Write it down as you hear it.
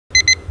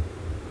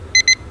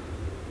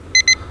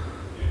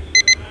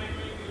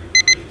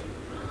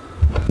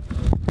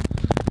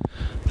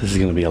This is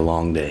gonna be a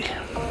long day.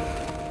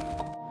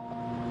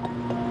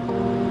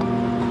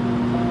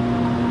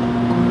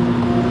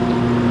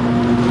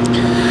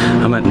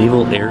 I'm at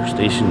Naval Air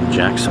Station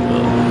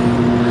Jacksonville,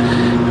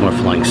 and we're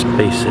flying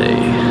Space A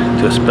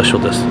to a special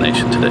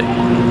destination today.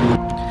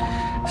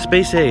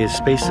 Space A is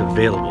space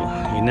available.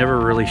 You're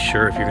never really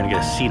sure if you're gonna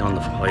get a seat on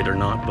the flight or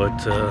not, but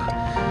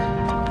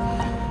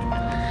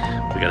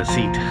we got a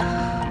seat.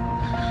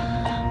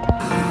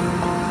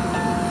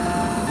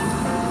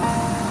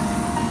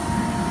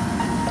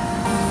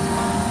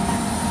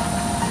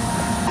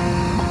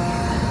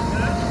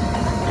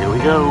 Here we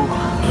go.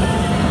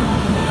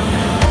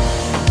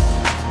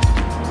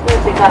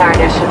 We've begun our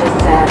initial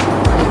descent.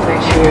 Please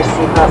make sure your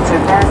seatbelts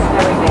are fastened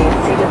and remain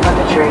seated for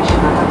the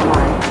duration of the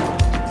flight.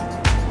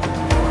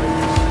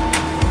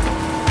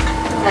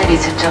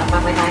 Ladies and gentlemen,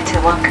 we'd like to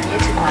welcome you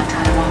to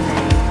Guantanamo Bay.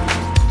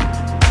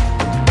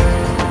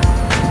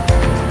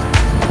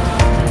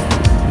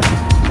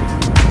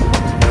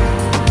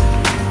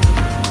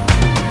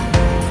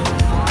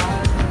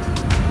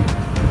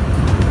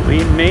 We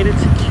made it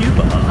to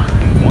Cuba,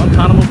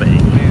 Guantanamo Bay.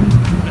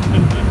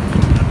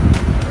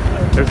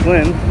 There's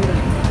Glenn.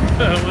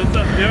 What's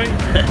up, Jimmy?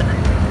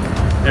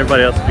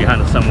 Everybody else is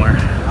behind us somewhere.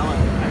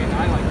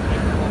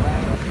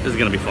 This is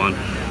gonna be fun.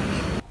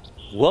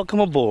 Welcome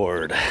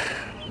aboard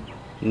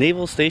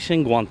Naval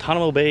Station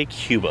Guantanamo Bay,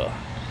 Cuba.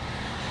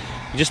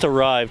 We just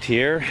arrived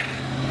here,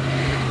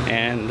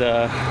 and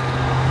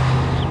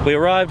we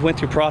arrived, went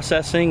through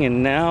processing,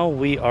 and now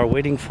we are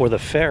waiting for the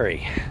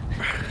ferry.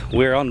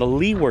 We're on the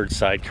leeward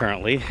side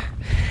currently,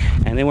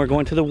 and then we're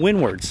going to the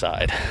windward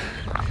side.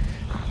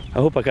 I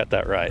hope I got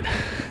that right.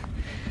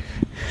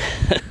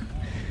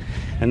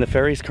 And the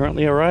ferry's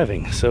currently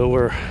arriving, so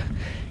we're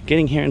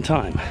getting here in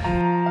time.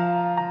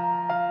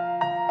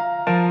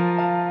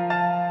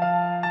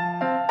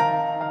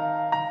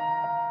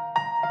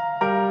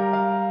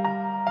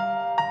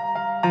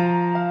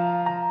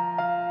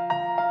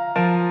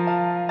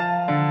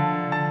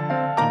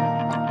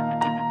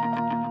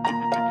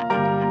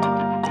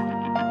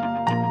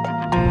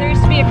 There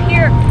used to be a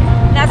pier,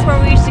 and that's where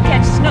we used to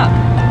catch snook.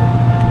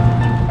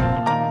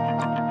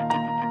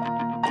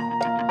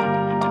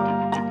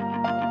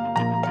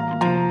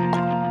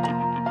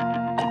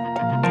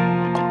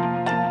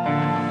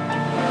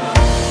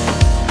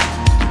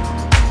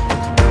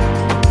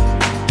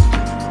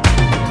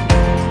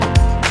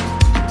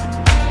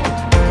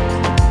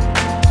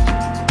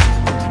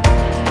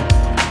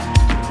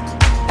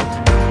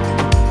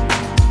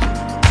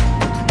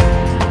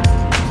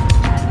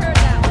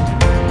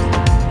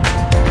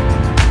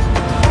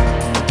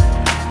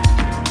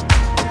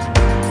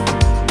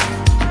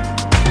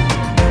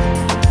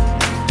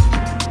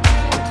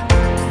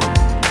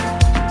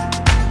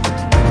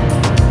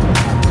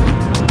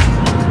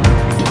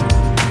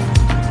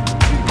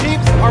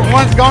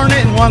 One's garnet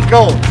and one's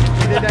gold.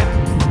 You did that?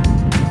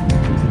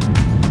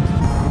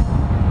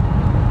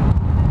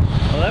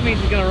 Well, that means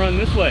he's gonna run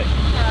this way.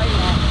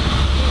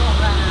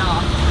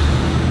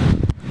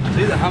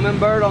 See the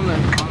hummingbird on the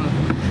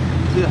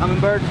see the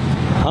hummingbird?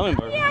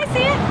 Hummingbird? Yeah, I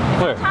see it.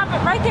 Where?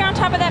 Right there on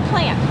top of that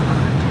plant.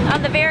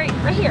 On the very,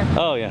 right here.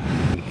 Oh yeah.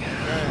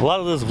 A lot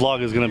of this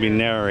vlog is gonna be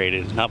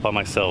narrated, not by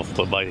myself,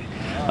 but by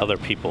other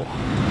people.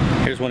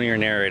 Here's one of your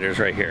narrators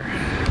right here.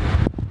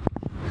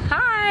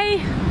 Hi.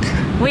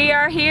 We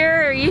are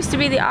here, it used to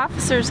be the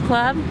Officers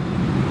Club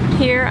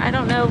here. I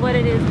don't know what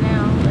it is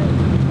now, but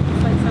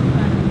it's like some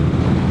kind of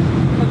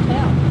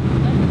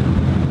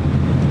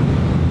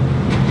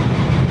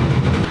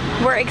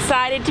hotel. We're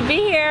excited to be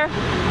here,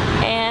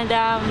 and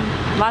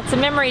lots of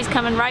memories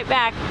coming right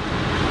back.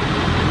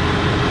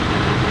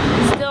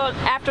 Still,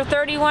 after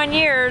 31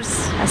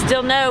 years, I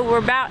still know where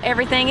about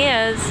everything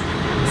is,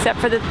 except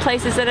for the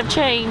places that have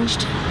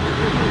changed.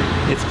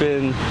 It's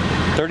been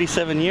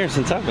 37 years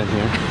since I've been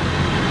here.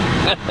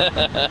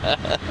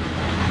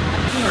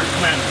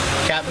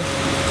 Captain.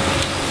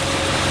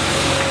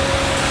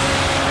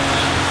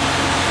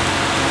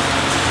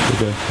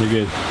 Okay, you're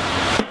good.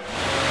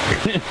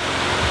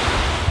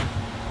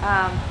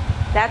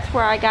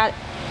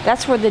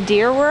 That's where the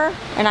deer were,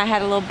 and I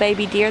had a little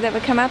baby deer that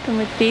would come up and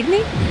would feed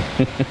me.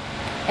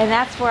 And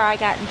that's where I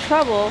got in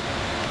trouble.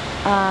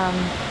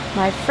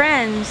 My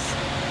friends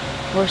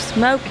were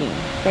smoking.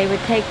 They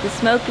would take the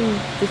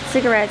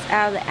cigarettes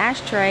out of the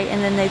ashtray,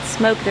 and then they'd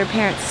smoke their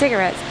parents'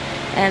 cigarettes.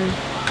 And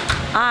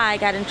I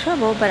got in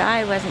trouble, but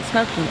I wasn't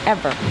smoking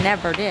ever,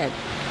 never did.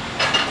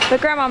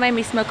 But Grandma made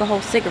me smoke a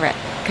whole cigarette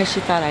because she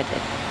thought I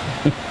did.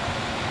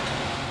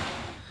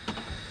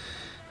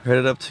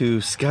 Headed up to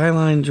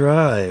Skyline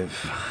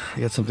Drive. I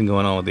got something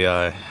going on with the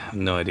eye. I have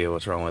no idea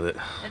what's wrong with it.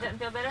 It doesn't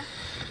feel better?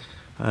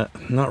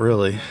 Not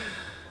really.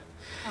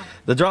 Oh.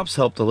 The drops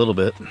helped a little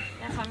bit.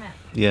 That's what I meant.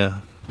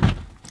 Yeah.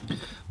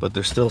 But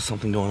there's still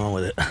something going on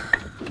with it.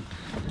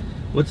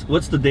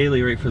 What's the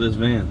daily rate for this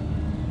van?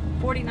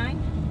 49?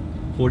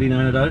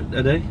 49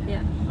 a day?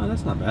 Yeah. Oh,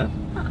 that's not bad.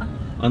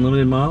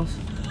 Unlimited miles?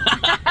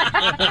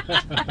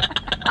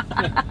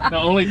 No,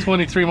 only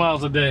 23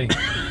 miles a day.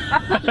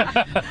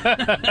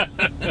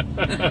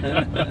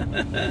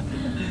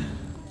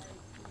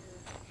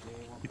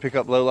 pick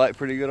up low light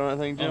pretty good on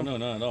that thing, Jim? Oh, no,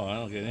 not at all. I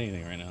don't get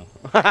anything right now.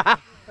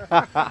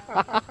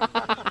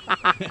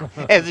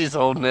 As he's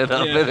holding it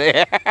up in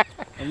there.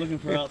 I'm looking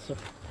for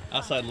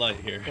outside light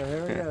here. So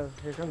here we go.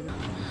 Here comes it.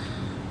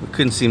 We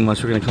couldn't see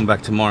much. We're going to come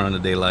back tomorrow in the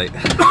daylight.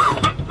 Well,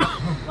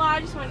 I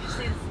just wanted to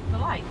see the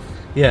lights.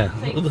 Yeah.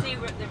 So you can see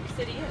where the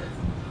city is.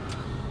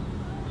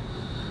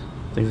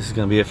 I think this is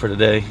going to be it for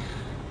today.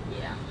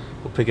 Yeah.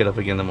 We'll pick it up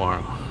again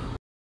tomorrow.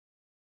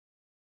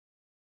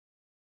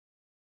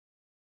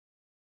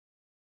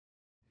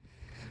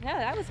 No,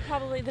 that was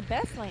probably the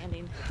best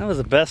landing. That was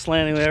the best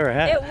landing we ever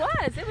had. It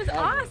was. It was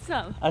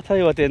awesome. I tell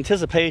you what, the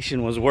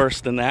anticipation was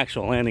worse than the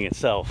actual landing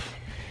itself.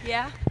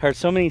 Yeah. Heard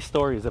so many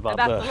stories about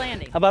the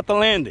landing. About the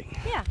landing.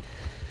 Yeah.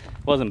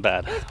 Wasn't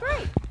bad. It was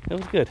great. It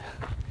was good.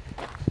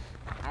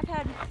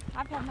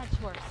 I've had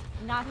much worse.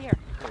 Not here.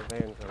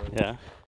 Yeah.